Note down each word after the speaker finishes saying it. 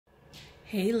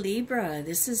Hey Libra,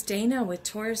 this is Dana with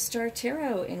Taurus Star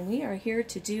Tarot, and we are here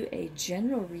to do a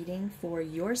general reading for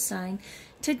your sign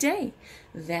today.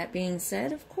 That being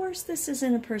said, of course, this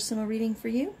isn't a personal reading for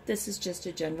you. This is just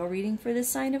a general reading for the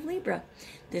sign of Libra.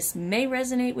 This may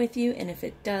resonate with you, and if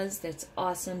it does, that's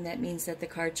awesome. That means that the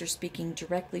cards are speaking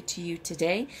directly to you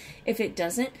today. If it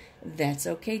doesn't, that's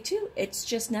okay too. It's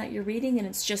just not your reading, and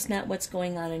it's just not what's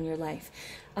going on in your life.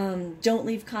 Don't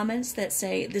leave comments that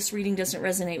say this reading doesn't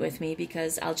resonate with me,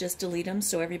 because I'll just delete them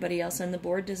so everybody else on the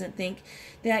board doesn't think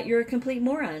that you're a complete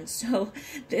moron. So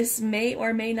this may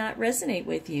or may not resonate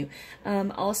with you.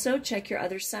 Also, check your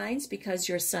other signs, because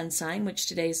your sun sign, which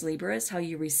today is Libra, is how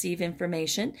you receive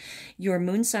information. Your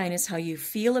moon sign is how you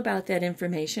feel about that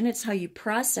information. It's how you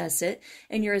process it.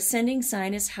 And your ascending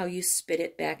sign is how you spit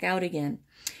it back out again.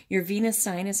 Your Venus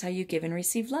sign is how you give and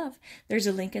receive love. There's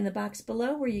a link in the box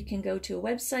below where you can go to a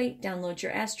website, download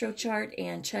your astro chart,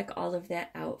 and check all of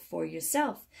that out for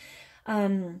yourself.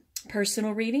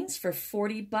 Personal readings for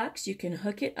 $40. You can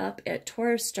hook it up at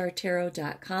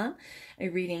taurusstartarot.com. A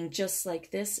reading just like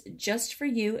this, just for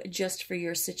you, just for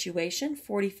your situation.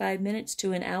 45 minutes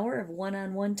to an hour of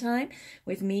one-on-one time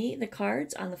with me, the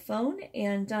cards, on the phone,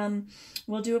 and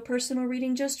we'll do a personal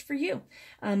reading just for you.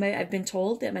 I've been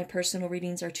told that my personal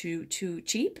readings are too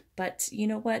cheap, but you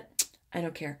know what? I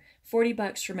don't care.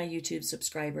 $40 for my YouTube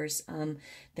subscribers.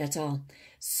 That's all.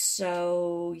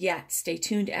 So yeah, stay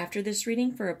tuned after this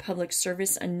reading for a public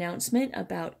service announcement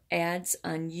about ads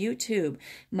on YouTube.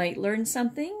 Might learn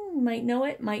something, might know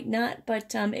it, might not,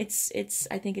 but I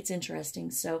think it's interesting.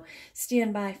 So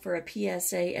stand by for a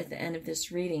PSA at the end of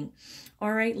this reading.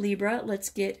 All right, Libra, let's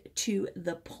get to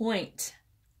the point.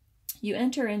 You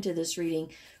enter into this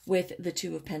reading with the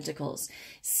Two of Pentacles,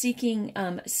 seeking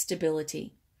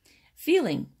stability.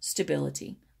 Feeling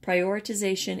stability,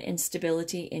 prioritization and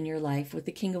stability in your life, with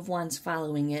the King of Wands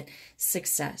following it,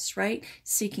 success, right?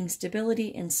 Seeking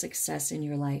stability and success in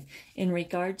your life in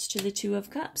regards to the Two of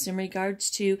Cups, in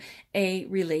regards to a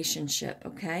relationship,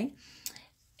 okay?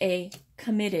 A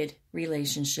committed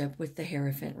relationship with the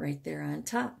Hierophant right there on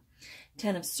top.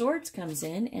 Ten of Swords comes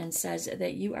in and says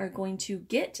that you are going to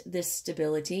get this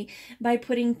stability by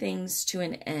putting things to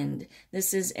an end.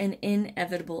 This is an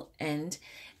inevitable end.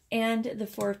 And the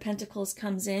Four of Pentacles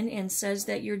comes in and says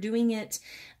that you're doing it,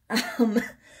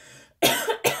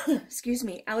 excuse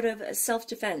me, out of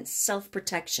self-defense,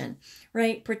 self-protection,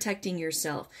 right? Protecting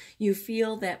yourself. You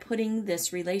feel that putting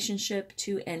this relationship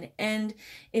to an end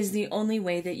is the only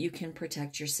way that you can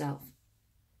protect yourself.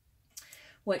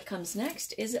 What comes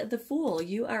next is the Fool.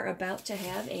 You are about to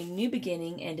have a new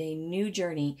beginning and a new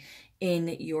journey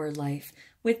in your life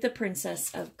with the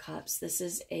Princess of Cups. This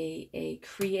is a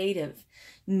creative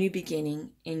new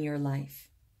beginning in your life.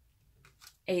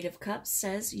 Eight of Cups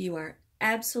says you are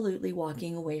absolutely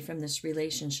walking away from this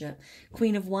relationship.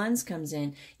 Queen of Wands comes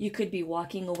in. You could be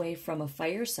walking away from a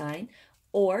fire sign,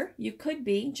 or you could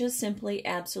be just simply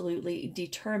absolutely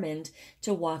determined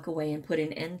to walk away and put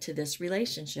an end to this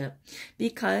relationship,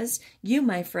 because you,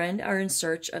 my friend, are in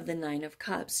search of the Nine of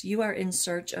Cups. You are in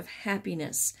search of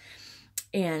happiness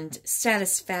and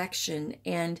satisfaction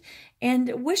and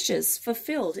wishes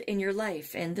fulfilled in your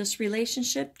life, and this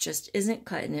relationship just isn't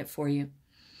cutting it for you.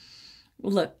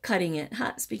 Look, cutting it.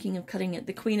 Speaking of cutting it,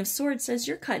 the Queen of Swords says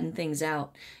you're cutting things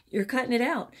out. You're cutting it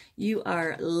out. You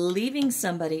are leaving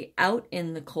somebody out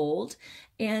in the cold,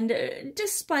 and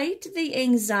despite the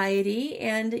anxiety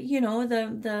and, you know,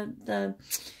 the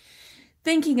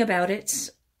thinking about it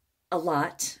a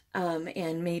lot,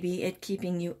 and maybe it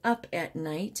keeping you up at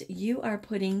night, you are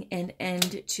putting an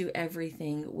end to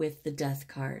everything with the Death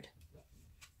card,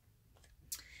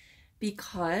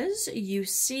 because you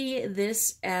see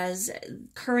this as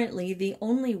currently the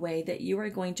only way that you are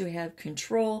going to have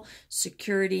control,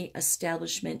 security,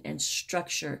 establishment, and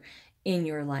structure in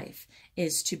your life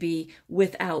is to be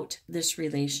without this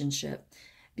relationship,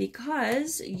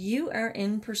 because you are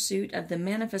in pursuit of the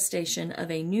manifestation of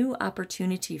a new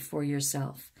opportunity for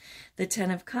yourself. The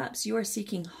Ten of Cups, you are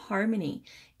seeking harmony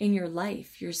in your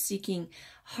life. You're seeking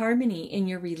harmony in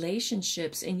your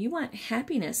relationships, and you want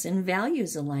happiness and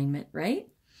values alignment, right?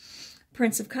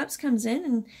 Prince of Cups comes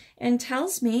in and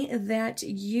tells me that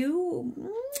you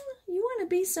want to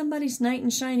be somebody's knight in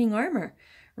shining armor,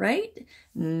 right?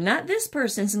 Not this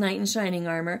person's knight in shining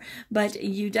armor, but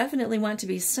you definitely want to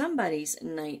be somebody's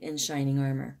knight in shining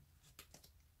armor.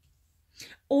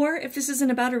 Or if this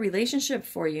isn't about a relationship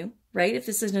for you, right? If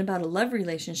this isn't about a love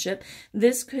relationship,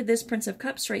 this Prince of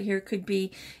Cups right here could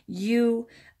be you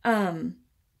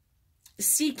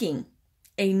seeking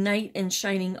a knight in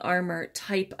shining armor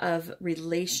type of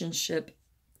relationship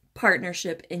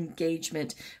partnership,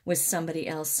 engagement with somebody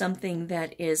else, something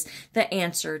that is the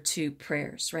answer to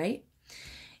prayers, right?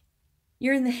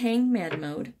 You're in the hangman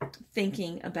mode,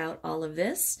 thinking about all of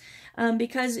this,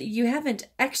 because you haven't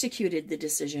executed the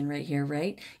decision right here,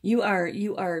 right? You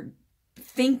are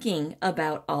thinking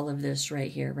about all of this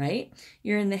right here, right?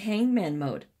 You're in the hangman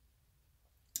mode,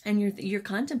 and you're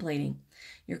contemplating.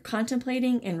 You're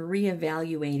contemplating and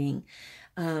reevaluating.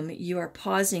 You are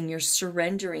pausing, you're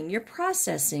surrendering, you're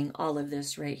processing all of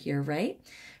this right here, right?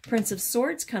 Prince of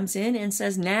Swords comes in and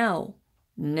says, now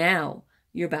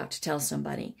you're about to tell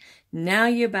somebody. Now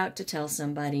you're about to tell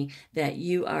somebody that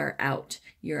you are out.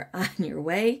 You're on your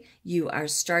way. You are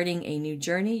starting a new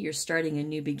journey. You're starting a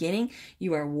new beginning.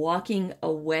 You are walking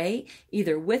away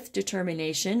either with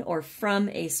determination or from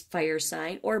a fire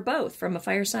sign, or both, from a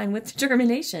fire sign with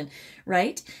determination,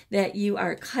 right? That you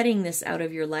are cutting this out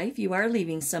of your life. You are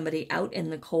leaving somebody out in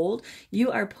the cold.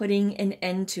 You are putting an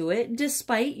end to it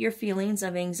despite your feelings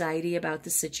of anxiety about the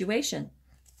situation.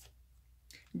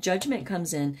 Judgment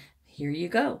comes in. Here you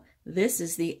go. This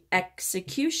is the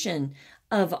execution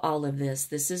of all of this.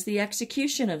 This is the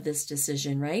execution of this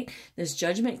decision, right? This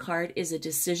Judgment card is a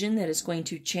decision that is going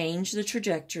to change the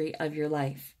trajectory of your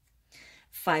life.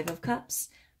 Five of Cups.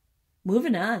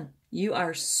 Moving on. You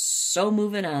are so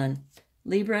moving on.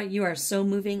 Libra, you are so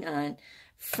moving on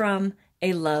from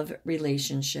a love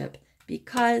relationship,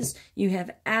 because you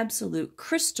have absolute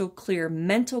crystal clear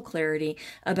mental clarity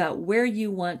about where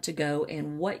you want to go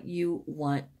and what you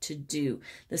want to do.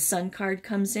 The Sun card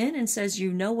comes in and says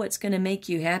you know what's going to make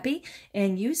you happy,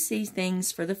 and you see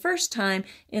things for the first time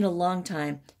in a long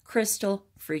time crystal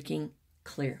freaking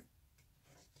clear.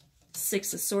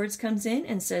 Six of Swords comes in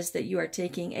and says that you are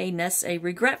taking a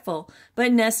regretful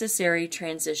but necessary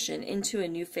transition into a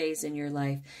new phase in your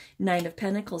life. Nine of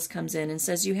Pentacles comes in and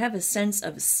says you have a sense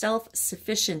of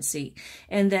self-sufficiency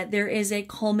and that there is a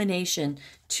culmination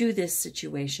to this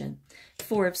situation.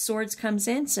 Four of Swords comes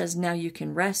in, says now you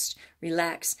can rest,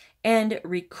 relax, and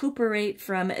recuperate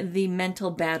from the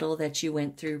mental battle that you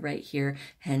went through right here,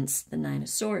 hence the Nine of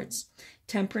Swords.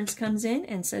 Temperance comes in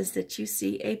and says that you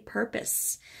see a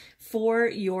purpose for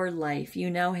your life. You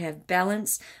now have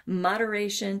balance,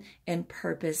 moderation, and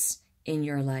purpose in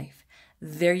your life.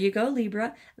 There you go,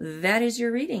 Libra. That is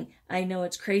your reading. I know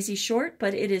it's crazy short,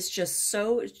 but it is just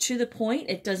so to the point.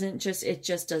 It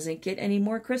just doesn't get any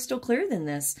more crystal clear than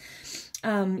this.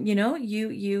 You know,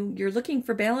 you're looking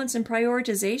for balance and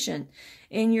prioritization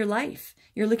in your life.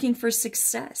 You're looking for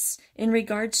success in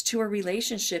regards to a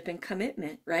relationship and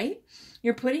commitment, right?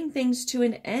 You're putting things to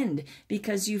an end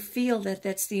because you feel that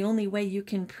that's the only way you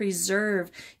can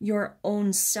preserve your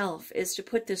own self, is to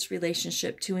put this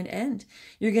relationship to an end.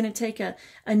 You're going to take a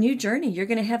new journey. You're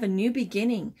going to have a new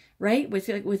beginning, right? With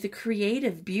a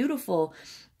creative, beautiful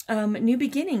new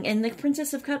beginning. And the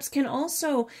Princess of Cups can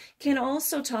also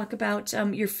talk about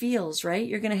your feels, right?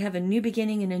 You're going to have a new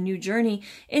beginning and a new journey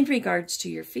in regards to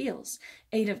your feels.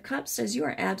 Eight of Cups says you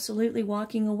are absolutely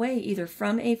walking away either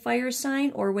from a fire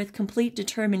sign or with complete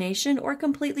determination, or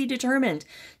completely determined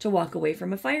to walk away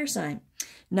from a fire sign.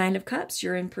 Nine of Cups,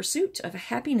 you're in pursuit of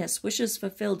happiness, wishes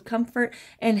fulfilled, comfort,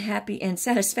 and happy and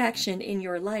satisfaction in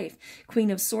your life.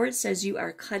 Queen of Swords says you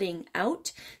are cutting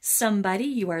out somebody.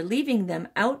 You are leaving them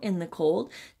out in the cold,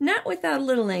 not without a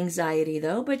little anxiety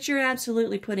though, but you're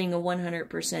absolutely putting a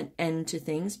 100% end to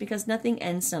things, because nothing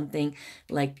ends something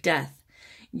like death.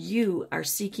 You are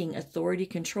seeking authority,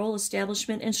 control,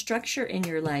 establishment, and structure in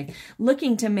your life,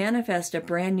 looking to manifest a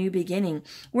brand new beginning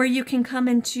where you can come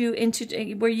into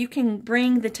where you can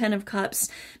bring the Ten of Cups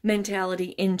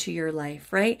mentality into your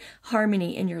life, right?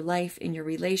 Harmony in your life, in your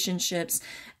relationships,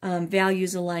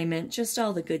 values alignment, just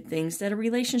all the good things that a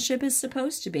relationship is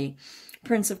supposed to be.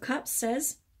 Prince of Cups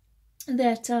says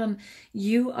that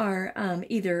you are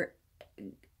either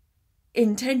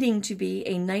intending to be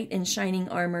a knight in shining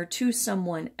armor to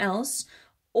someone else,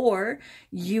 or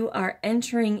you are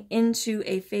entering into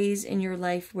a phase in your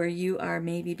life where you are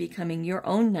maybe becoming your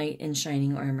own knight in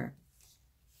shining armor.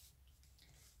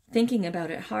 Thinking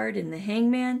about it hard in the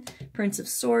Hangman. Prince of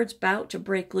Swords, about to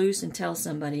break loose and tell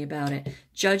somebody about it.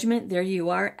 Judgment, there you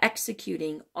are,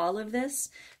 executing all of this.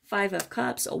 Five of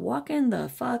Cups, walking the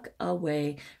fuck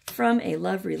away from a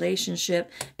love relationship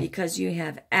because you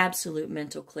have absolute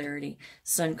mental clarity.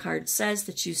 Sun card says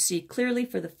that you see clearly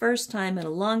for the first time in a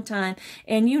long time,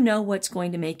 and you know what's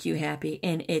going to make you happy,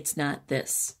 and it's not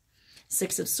this.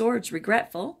 Six of Swords,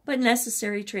 regretful but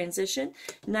necessary transition.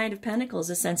 Knight of Pentacles,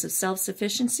 a sense of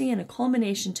self-sufficiency and a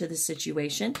culmination to the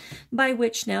situation by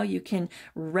which now you can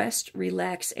rest,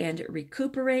 relax, and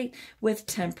recuperate, with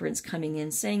Temperance coming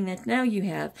in, saying that now you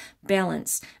have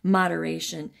balance,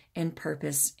 moderation, and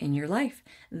purpose in your life.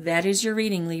 That is your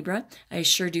reading, Libra. I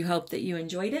sure do hope that you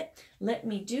enjoyed it. Let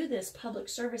me do this public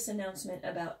service announcement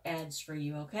about ads for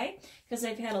you, okay? Because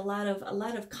I've had a lot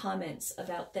of comments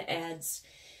about the ads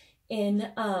in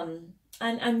on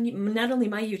not only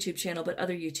my YouTube channel, but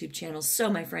other YouTube channels.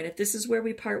 So, my friend, if this is where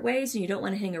we part ways and you don't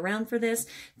want to hang around for this,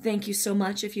 thank you so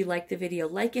much. If you like the video,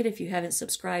 like it. If you haven't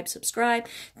subscribed, subscribe.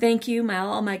 Thank you.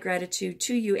 All my gratitude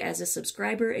to you as a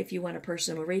subscriber. If you want a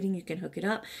personal reading, you can hook it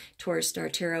up,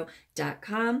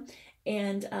 TaurusStarTarot.com.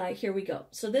 And here we go.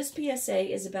 So this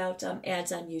PSA is about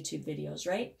ads on YouTube videos,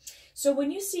 right? So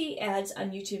when you see ads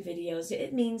on YouTube videos,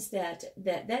 it means that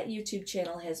YouTube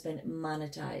channel has been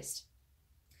monetized.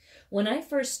 When I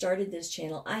first started this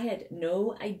channel, I had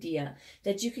no idea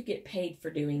that you could get paid for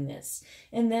doing this.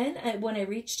 And then when I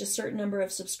reached a certain number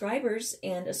of subscribers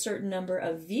and a certain number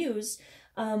of views,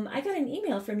 I got an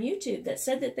email from YouTube that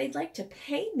said that they'd like to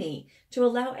pay me to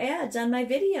allow ads on my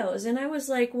videos. And I was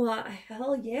like, well,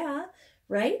 hell yeah,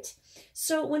 right?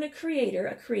 So when a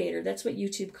creator, that's what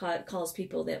YouTube calls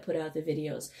people that put out the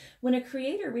videos. When a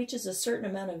creator reaches a certain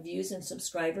amount of views and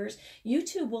subscribers,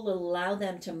 YouTube will allow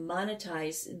them to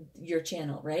monetize your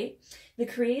channel, right? The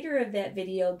creator of that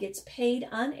video gets paid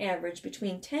on average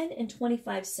between 10 and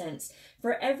 25 cents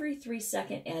for every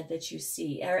 3-second ad that you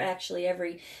see, or actually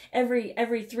every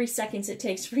 3 seconds it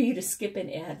takes for you to skip an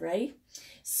ad, right?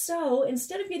 So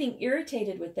instead of getting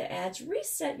irritated with the ads,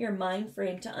 reset your mind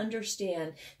frame to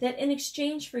understand that in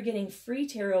exchange for getting free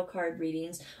tarot card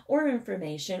readings or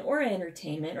information or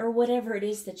entertainment or whatever it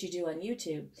is that you do on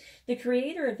YouTube, the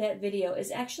creator of that video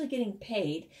is actually getting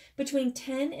paid between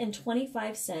 10 and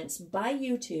 25 cents by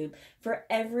YouTube for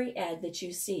every ad that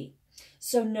you see.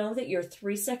 So know that your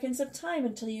 3 seconds of time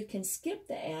until you can skip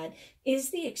the ad is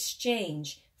the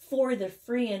exchange for the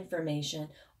free information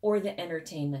or the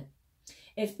entertainment.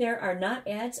 If there are not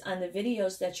ads on the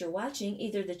videos that you're watching,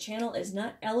 either the channel is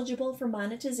not eligible for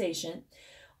monetization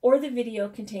or the video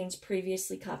contains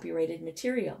previously copyrighted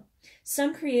material.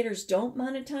 Some creators don't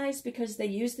monetize because they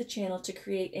use the channel to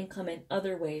create income in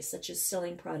other ways, such as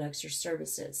selling products or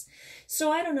services.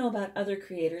 So I don't know about other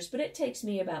creators, but it takes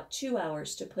me about 2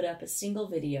 hours to put up a single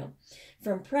video,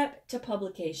 from prep to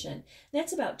publication.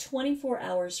 That's about 24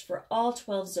 hours for all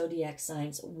 12 zodiac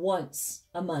signs once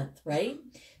a month, right?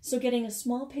 So getting a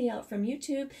small payout from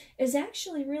YouTube is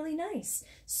actually really nice.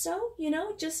 So, you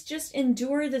know, just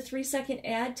endure the 3-second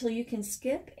ad till you can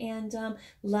skip, and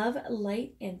love,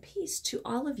 light, and peace to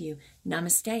all of you.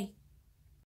 Namaste.